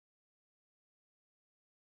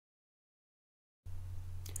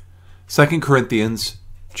2 Corinthians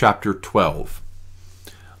chapter 12.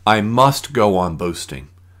 I must go on boasting,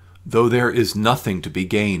 though there is nothing to be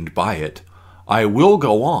gained by it. I will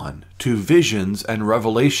go on to visions and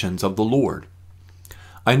revelations of the Lord.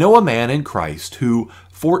 I know a man in Christ who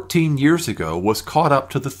 14 years ago was caught up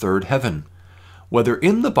to the third heaven. Whether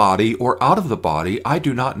in the body or out of the body, I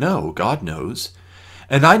do not know. God knows.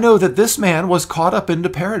 And I know that this man was caught up into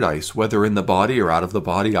paradise. Whether in the body or out of the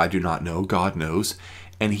body, I do not know. God knows.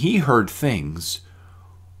 And he heard things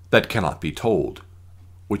that cannot be told,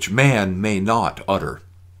 which man may not utter.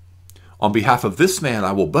 On behalf of this man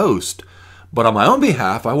I will boast, but on my own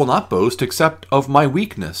behalf I will not boast except of my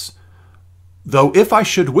weakness. Though if I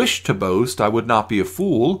should wish to boast, I would not be a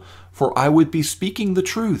fool, for I would be speaking the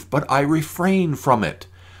truth, but I refrain from it,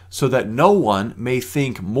 so that no one may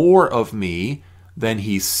think more of me than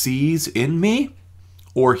he sees in me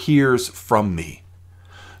or hears from me.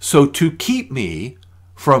 So to keep me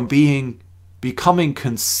from becoming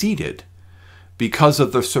conceited because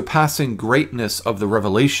of the surpassing greatness of the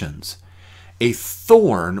revelations, a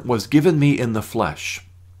thorn was given me in the flesh,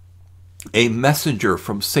 a messenger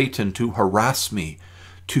from Satan to harass me,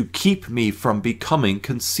 to keep me from becoming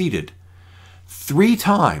conceited. 3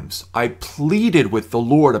 times I pleaded with the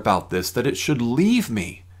Lord about this, that it should leave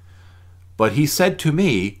me. But he said to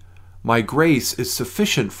me, "My grace is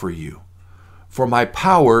sufficient for you, for my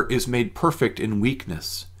power is made perfect in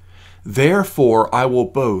weakness. Therefore I will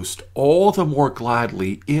boast all the more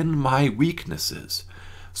gladly in my weaknesses,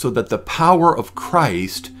 so that the power of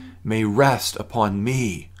Christ may rest upon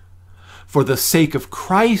me. For the sake of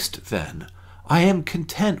Christ, then, I am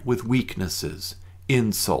content with weaknesses,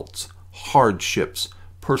 insults, hardships,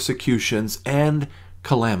 persecutions, and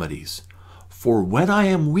calamities. For when I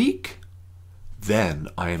am weak, then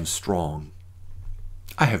I am strong.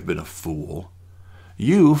 I have been a fool.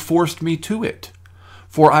 You forced me to it,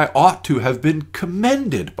 for I ought to have been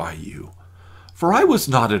commended by you. For I was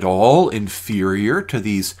not at all inferior to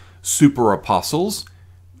these super-apostles,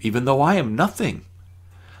 even though I am nothing.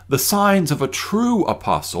 The signs of a true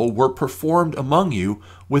apostle were performed among you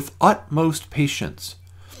with utmost patience,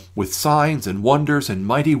 with signs and wonders and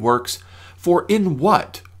mighty works. For in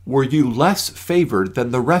what were you less favored than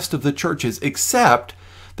the rest of the churches, except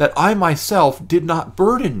that I myself did not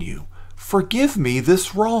burden you? Forgive me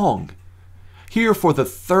this wrong. Here for the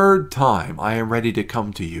 3rd time I am ready to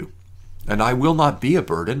come to you, and I will not be a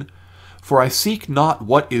burden, for I seek not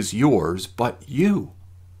what is yours, but you.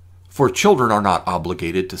 For children are not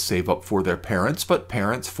obligated to save up for their parents, but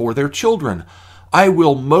parents for their children. I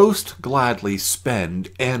will most gladly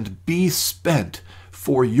spend and be spent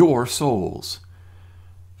for your souls.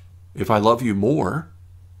 If I love you more,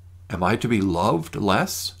 am I to be loved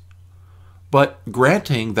less? But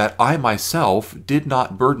granting that I myself did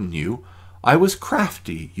not burden you, I was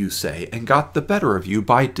crafty, you say, and got the better of you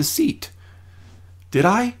by deceit. Did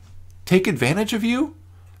I take advantage of you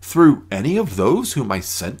through any of those whom I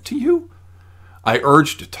sent to you? I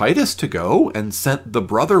urged Titus to go and sent the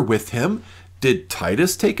brother with him. Did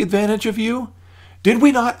Titus take advantage of you? Did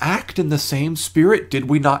we not act in the same spirit? Did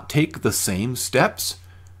we not take the same steps?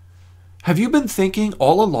 Have you been thinking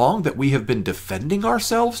all along that we have been defending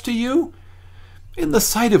ourselves to you? In the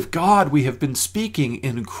sight of God we have been speaking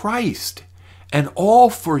in Christ, and all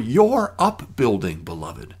for your upbuilding,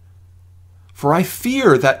 beloved. For I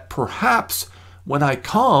fear that perhaps when I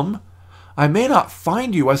come, I may not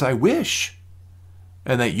find you as I wish,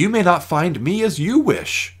 and that you may not find me as you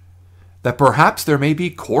wish, that perhaps there may be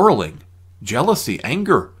quarreling, jealousy,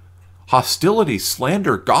 anger, hostility,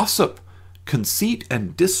 slander, gossip, conceit,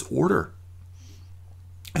 and disorder,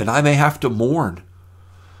 and I may have to mourn.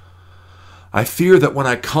 I fear that when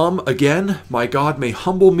I come again, my God may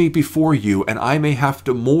humble me before you, and I may have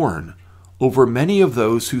to mourn over many of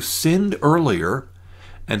those who sinned earlier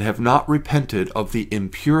and have not repented of the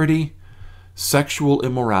impurity, sexual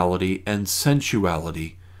immorality, and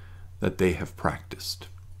sensuality that they have practiced.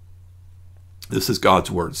 This is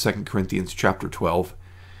God's word, 2 Corinthians chapter 12,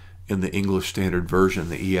 in the English Standard Version,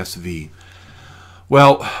 the ESV.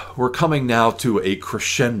 Well, we're coming now to a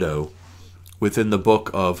crescendo within the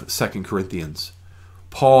book of 2 Corinthians.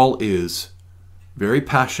 Paul is very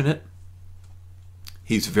passionate.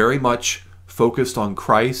 He's very much focused on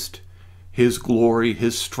Christ, his glory,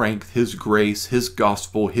 his strength, his grace, his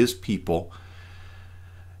gospel, his people.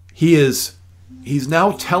 He's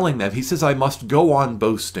now telling them, he says, I must go on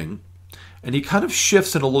boasting. And he kind of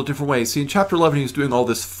shifts in a little different way. See, in chapter 11, he was doing all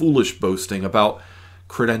this foolish boasting about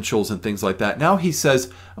credentials and things like that. Now he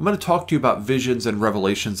says, I'm going to talk to you about visions and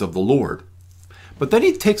revelations of the Lord. But then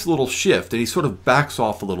he takes a little shift and he sort of backs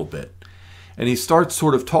off a little bit. And he starts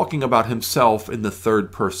sort of talking about himself in the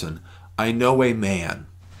 3rd person. I know a man.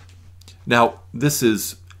 Now, this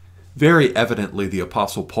is very evidently the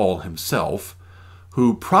Apostle Paul himself,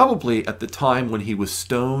 who probably at the time when he was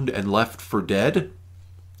stoned and left for dead,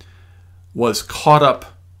 was caught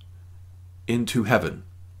up into heaven.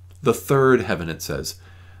 The third heaven, it says.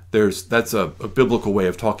 That's a biblical way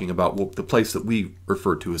of talking about the place that we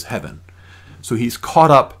refer to as heaven. So he's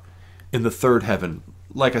caught up in the third heaven,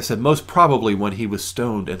 like I said, most probably when he was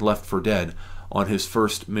stoned and left for dead on his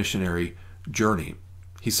first missionary journey.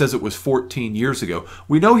 He says it was 14 years ago.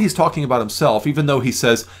 We know he's talking about himself, even though he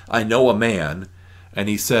says, I know a man, and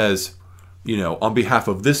he says, on behalf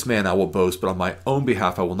of this man I will boast, but on my own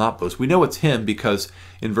behalf I will not boast. We know it's him because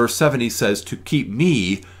in verse 7 he says, to keep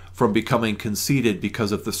me from becoming conceited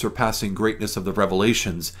because of the surpassing greatness of the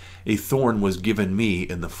revelations, a thorn was given me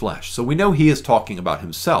in the flesh. So we know he is talking about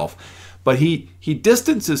himself, but he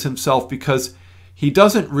distances himself because he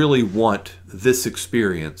doesn't really want this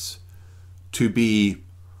experience to be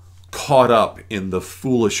caught up in the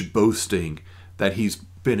foolish boasting that he's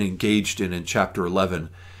been engaged in chapter 11.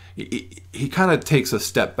 He kind of takes a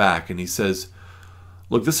step back and he says,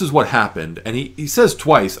 look, this is what happened. And he says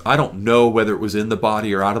twice, I don't know whether it was in the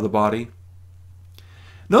body or out of the body.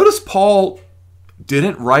 Notice Paul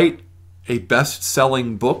didn't write a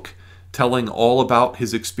best-selling book telling all about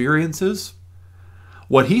his experiences.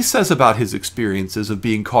 What he says about his experiences of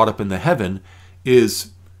being caught up in the heaven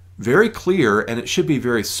is very clear, and it should be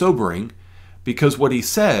very sobering, because what he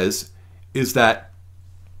says is that,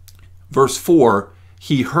 verse 4,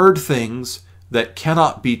 he heard things that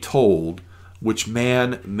cannot be told, which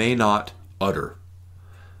man may not utter.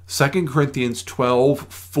 2 Corinthians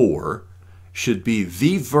 12:4 should be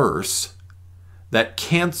the verse that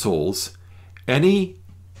cancels any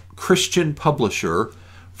Christian publisher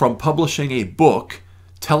from publishing a book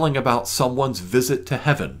telling about someone's visit to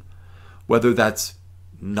heaven, whether that's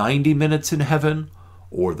 90 minutes in heaven,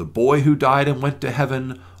 or the boy who died and went to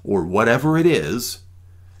heaven, or whatever it is.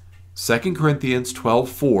 2 Corinthians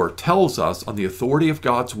 12:4 tells us on the authority of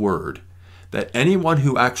God's word that anyone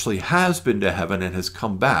who actually has been to heaven and has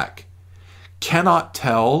come back cannot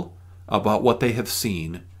tell about what they have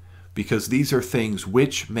seen, because these are things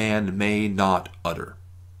which man may not utter.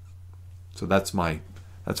 So that's my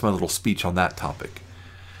little speech on that topic.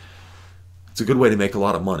 It's a good way to make a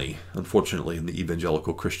lot of money, unfortunately, in the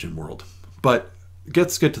evangelical Christian world. But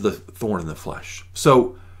let's get to the thorn in the flesh.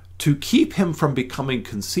 So to keep him from becoming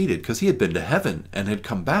conceited, because he had been to heaven and had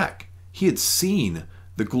come back, he had seen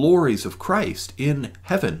the glories of Christ in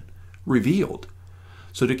heaven revealed.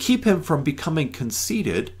 So to keep him from becoming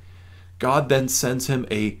conceited, God then sends him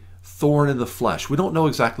a thorn in the flesh. We don't know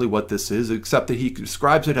exactly what this is, except that he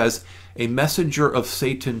describes it as a messenger of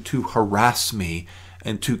Satan to harass me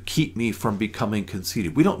and to keep me from becoming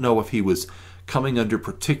conceited. We don't know if he was coming under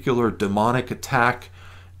particular demonic attack,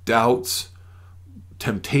 doubts,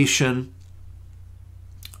 temptation.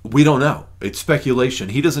 We don't know. It's speculation.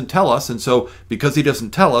 He doesn't tell us, and so because he doesn't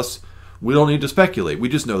tell us, we don't need to speculate. We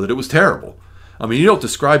just know that it was terrible. I mean, you don't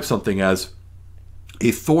describe something as a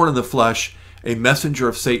thorn in the flesh, a messenger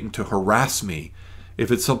of Satan to harass me, if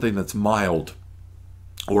it's something that's mild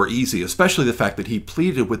or easy, especially the fact that he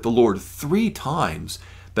pleaded with the Lord 3 times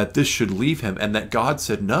that this should leave him, and that God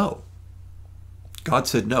said no. God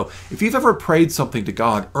said no. If you've ever prayed something to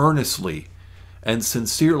God earnestly and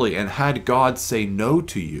sincerely and had God say no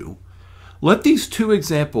to you, let these 2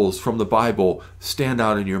 examples from the Bible stand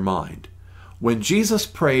out in your mind. When Jesus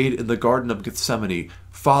prayed in the Garden of Gethsemane,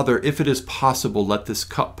 Father, if it is possible, let this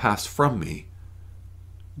cup pass from me,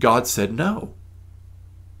 God said no.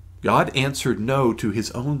 God answered no to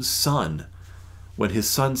his own son when his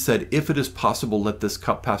son said, if it is possible, let this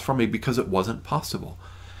cup pass from me, because it wasn't possible.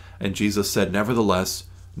 And Jesus said, nevertheless,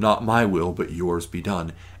 not my will, but yours be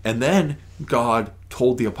done. And then God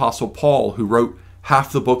told the Apostle Paul, who wrote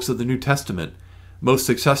half the books of the New Testament, most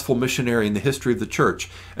successful missionary in the history of the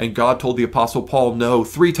church, and God told the Apostle Paul no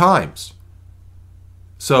 3 times.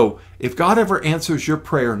 So if God ever answers your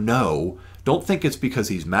prayer no, don't think it's because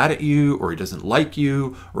he's mad at you, or he doesn't like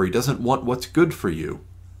you, or he doesn't want what's good for you.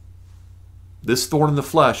 This thorn in the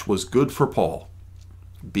flesh was good for Paul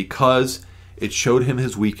because it showed him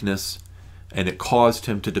his weakness, and it caused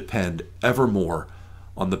him to depend ever more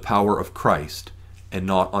on the power of Christ and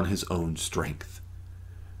not on his own strength.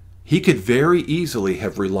 He could very easily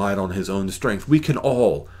have relied on his own strength. We can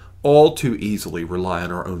all too easily rely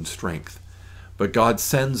on our own strength. But God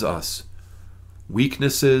sends us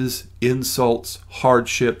weaknesses, insults,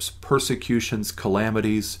 hardships, persecutions,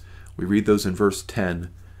 calamities. We read those in verse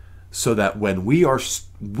 10. So that when we are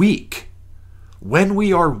weak,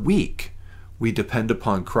 we depend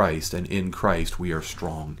upon Christ, and in Christ we are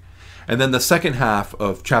strong. And then the second half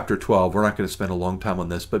of chapter 12, we're not going to spend a long time on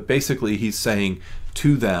this, but basically he's saying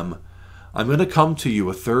to them, I'm going to come to you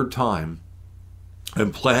a third time.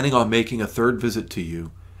 I'm planning on making a third visit to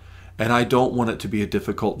you, and I don't want it to be a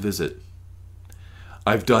difficult visit.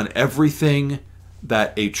 I've done everything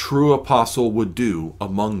that a true apostle would do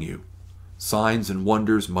among you. Signs and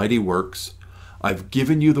wonders, mighty works. I've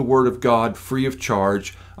given you the word of God free of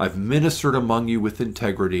charge. I've ministered among you with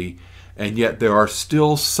integrity, and yet there are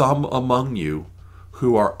still some among you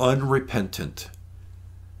who are unrepentant,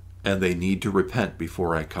 and they need to repent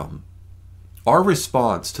before I come. Our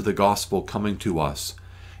response to the gospel coming to us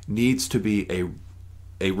needs to be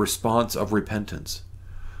a response of repentance.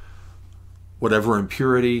 Whatever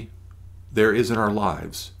impurity there is in our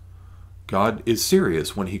lives, God is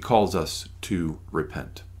serious when he calls us to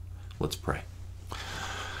repent. Let's pray.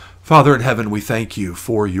 Father in heaven, we thank you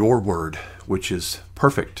for your word, which is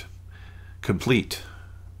perfect, complete,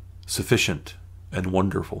 sufficient, and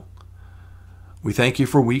wonderful. We thank you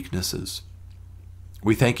for weaknesses.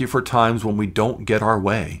 We thank you for times when we don't get our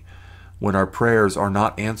way, when our prayers are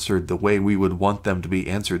not answered the way we would want them to be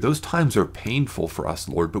answered. Those times are painful for us,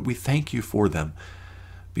 Lord, but we thank you for them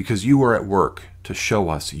because you are at work to show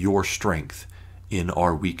us your strength in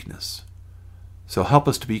our weakness. So help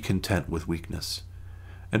us to be content with weakness.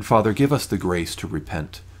 And Father, give us the grace to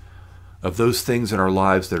repent of those things in our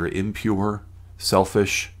lives that are impure,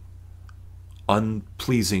 selfish,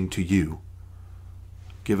 unpleasing to you.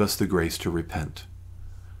 Give us the grace to repent.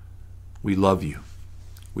 We love you.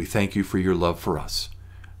 We thank you for your love for us.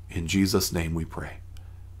 In Jesus' name we pray.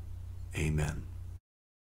 Amen.